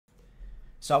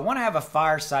So I want to have a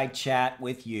fireside chat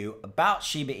with you about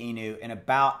Shiba Inu and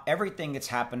about everything that's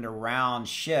happened around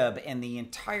Shib and the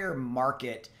entire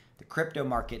market, the crypto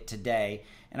market today.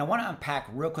 And I want to unpack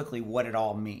real quickly what it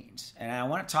all means. And I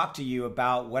want to talk to you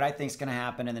about what I think is going to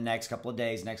happen in the next couple of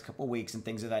days, next couple of weeks, and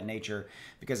things of that nature,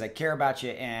 because I care about you.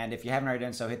 And if you haven't already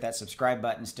done so, hit that subscribe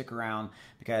button, stick around,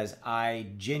 because I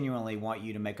genuinely want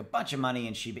you to make a bunch of money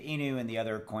in Shiba Inu and the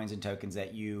other coins and tokens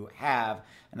that you have.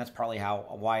 And that's probably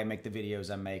why I make the videos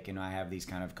I make and I have these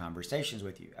kind of conversations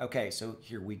with you. Okay, so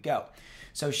here we go.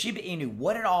 So Shiba Inu,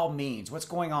 what it all means, what's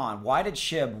going on? Why did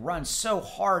Shib run so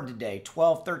hard today?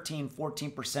 12, 13,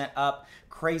 14% up.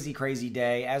 Crazy, crazy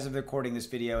day. As of recording this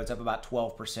video, it's up about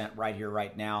 12% right here,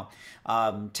 right now.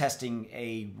 Testing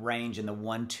a range in the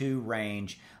 1-2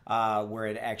 range where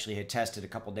it actually had tested a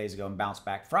couple days ago and bounced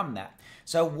back from that.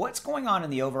 So what's going on in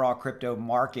the overall crypto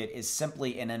market is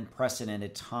simply an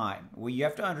unprecedented time. Well, you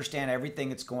have to understand everything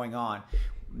that's going on.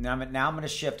 Now I'm going to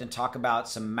shift and talk about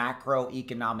some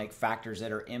macroeconomic factors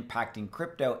that are impacting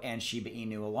crypto and Shiba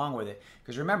Inu along with it.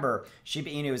 Because remember, Shiba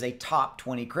Inu is a top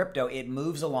 20 crypto. It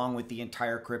moves along with the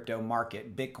entire crypto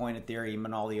market. Bitcoin, Ethereum,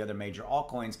 and all the other major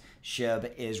altcoins.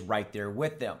 Shib is right there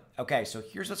with them. Okay, so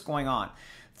here's what's going on.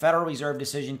 Federal Reserve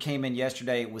decision came in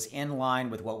yesterday. It was in line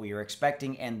with what we were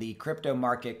expecting, and the crypto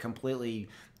market completely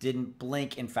didn't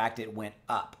blink. In fact, it went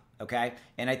up. Okay,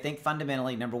 and I think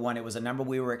fundamentally, number one, it was a number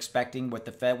we were expecting. What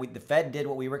the Fed did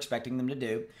what we were expecting them to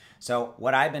do. So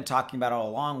what I've been talking about all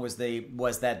along was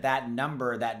that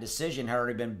number, that decision had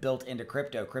already been built into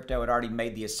crypto. Crypto had already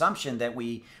made the assumption that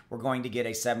we were going to get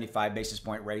a 75 basis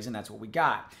point raise, and that's what we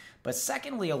got. But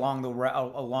secondly, along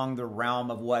the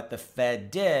realm of what the Fed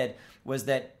did was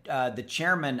that the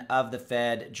chairman of the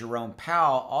Fed, Jerome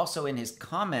Powell, also in his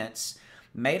comments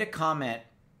made a comment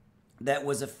that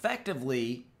was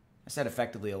effectively, I said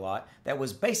effectively a lot, that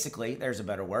was basically, there's a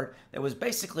better word, that was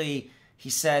basically, he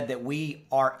said that we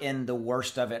are in the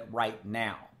worst of it right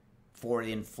now for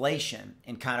the inflation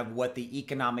and kind of what the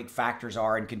economic factors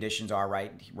are and conditions are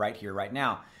right here, right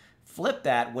now. Flip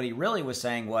that, what he really was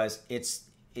saying was it's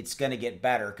going to get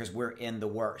better because we're in the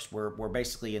worst. We're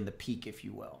basically in the peak, if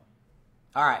you will.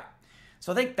 All right.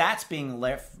 So I think that's being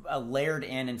layered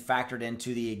in and factored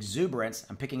into the exuberance.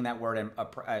 I'm picking that word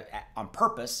on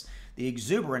purpose. The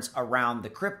exuberance around the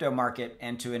crypto market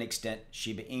and to an extent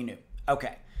Shiba Inu.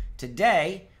 Okay,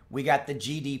 today we got the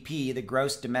GDP, the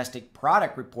Gross Domestic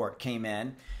Product report came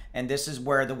in, and this is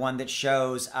where the one that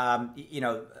shows, the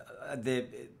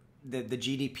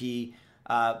GDP,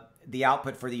 the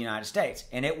output for the United States,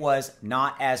 and it was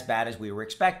not as bad as we were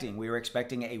expecting. We were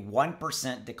expecting a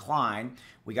 1% decline.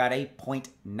 We got a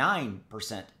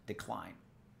 0.9% decline.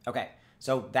 Okay,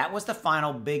 so that was the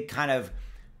final big kind of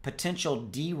potential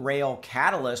derail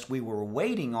catalyst we were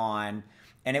waiting on,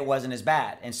 and it wasn't as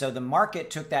bad. And so the market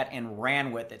took that and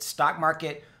ran with it. Stock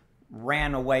market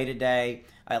ran away today.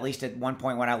 At least at one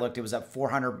point when I looked, it was up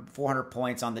 400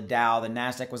 points on the Dow. The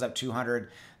NASDAQ was up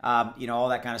 200, all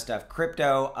that kind of stuff.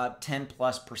 Crypto up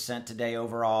 10+% today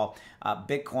overall.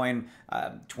 Bitcoin,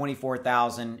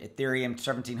 24,000. Ethereum,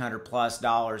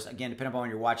 $1,700+. Again, depending on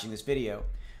when you're watching this video.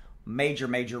 Major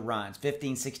runs,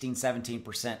 15, 16,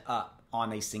 17% up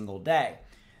on a single day.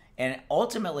 And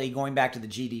ultimately, going back to the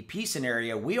GDP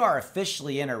scenario, we are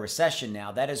officially in a recession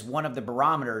now. That is one of the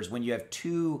barometers when you have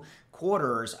 2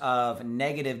 quarters of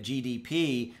negative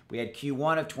GDP. We had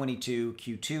Q1 of 22,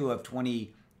 Q2 of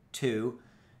 22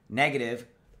 negative.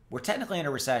 We're technically in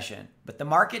a recession, but the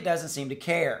market doesn't seem to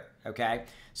care, okay?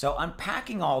 So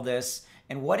unpacking all this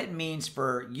and what it means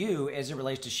for you as it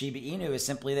relates to Shiba Inu is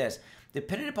simply this.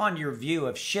 Depending upon your view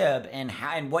of Shib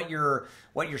and what your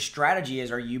strategy is,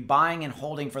 are you buying and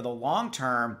holding for the long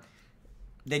term,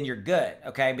 then you're good,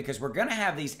 okay? Because we're going to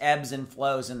have these ebbs and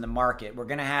flows in the market. We're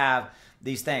going to have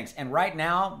these things. And right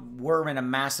now, we're in a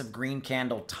massive green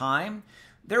candle time.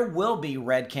 There will be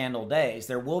red candle days.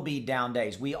 There will be down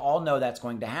days. We all know that's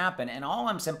going to happen. And all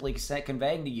I'm simply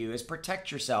conveying to you is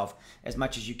protect yourself as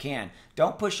much as you can.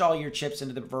 Don't push all your chips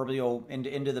into the proverbial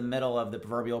into the middle of the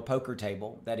proverbial poker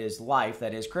table. That is life.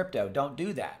 That is crypto. Don't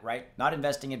do that, right? Not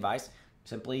investing advice.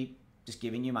 Simply just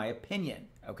giving you my opinion,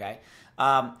 okay?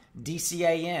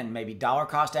 DCA in, maybe dollar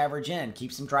cost average in.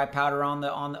 Keep some dry powder on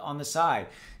the side.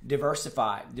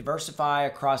 Diversify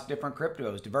across different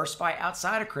cryptos. Diversify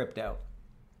outside of crypto.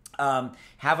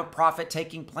 Have a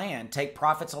profit-taking plan. Take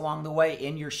profits along the way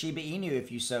in your Shiba Inu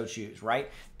if you so choose, right?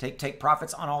 Take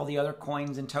profits on all the other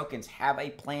coins and tokens. Have a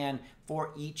plan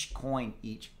for each coin,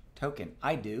 each token.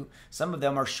 I do. Some of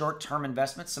them are short-term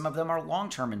investments. Some of them are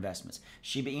long-term investments.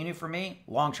 Shiba Inu for me,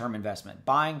 long-term investment.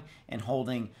 Buying and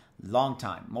holding long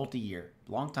time, multi-year,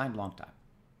 long time.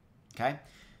 Okay?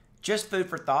 just food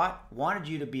for thought. Wanted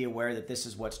you to be aware that this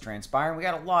is what's transpiring. We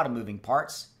got a lot of moving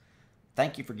parts.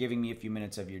 Thank you for giving me a few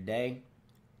minutes of your day.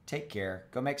 Take care.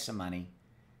 Go make some money.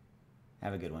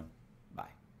 Have a good one.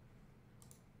 Bye.